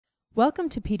Welcome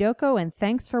to Pidoco and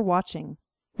thanks for watching.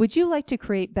 Would you like to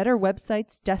create better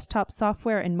websites, desktop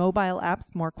software, and mobile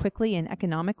apps more quickly and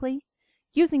economically?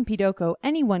 Using Pidoco,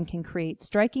 anyone can create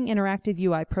striking interactive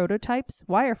UI prototypes,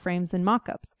 wireframes, and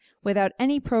mockups without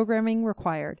any programming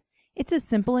required. It's as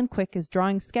simple and quick as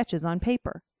drawing sketches on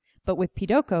paper. But with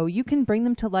Pidoco, you can bring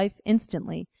them to life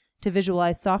instantly to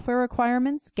visualize software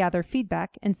requirements, gather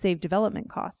feedback, and save development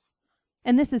costs.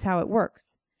 And this is how it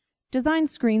works. Design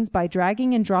screens by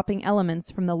dragging and dropping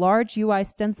elements from the large UI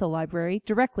stencil library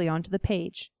directly onto the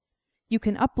page. You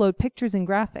can upload pictures and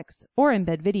graphics, or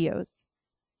embed videos.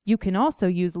 You can also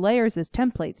use layers as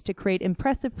templates to create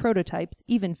impressive prototypes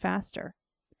even faster.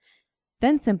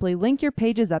 Then simply link your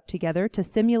pages up together to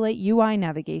simulate UI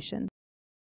navigation.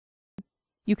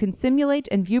 You can simulate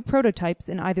and view prototypes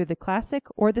in either the classic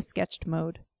or the sketched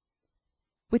mode.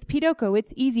 With Pidoco,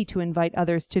 it's easy to invite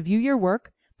others to view your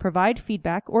work, provide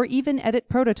feedback, or even edit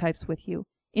prototypes with you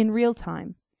in real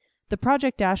time. The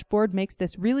project dashboard makes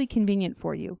this really convenient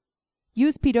for you.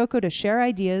 Use Pidoco to share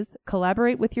ideas,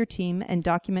 collaborate with your team, and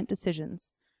document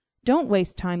decisions. Don't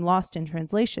waste time lost in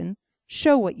translation.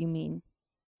 Show what you mean.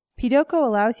 Pidoco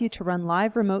allows you to run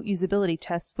live remote usability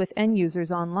tests with end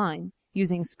users online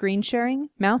using screen sharing,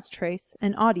 mouse trace,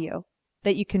 and audio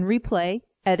that you can replay,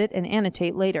 edit, and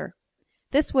annotate later.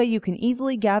 This way you can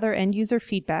easily gather end-user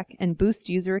feedback and boost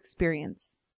user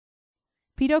experience.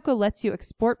 Pidoco lets you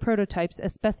export prototypes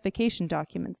as specification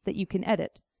documents that you can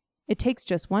edit. It takes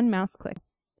just one mouse click.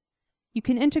 You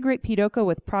can integrate Pidoco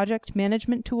with project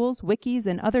management tools, wikis,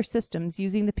 and other systems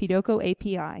using the Pidoco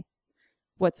API.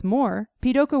 What's more,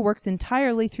 Pidoco works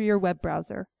entirely through your web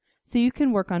browser, so you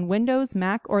can work on Windows,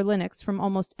 Mac, or Linux from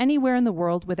almost anywhere in the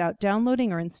world without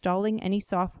downloading or installing any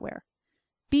software.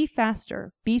 Be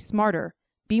faster, be smarter,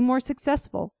 be more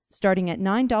successful, starting at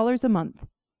 $9 a month.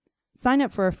 Sign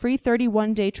up for a free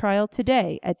 31-day trial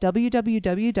today at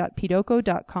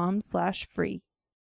www.pidoco.com/free.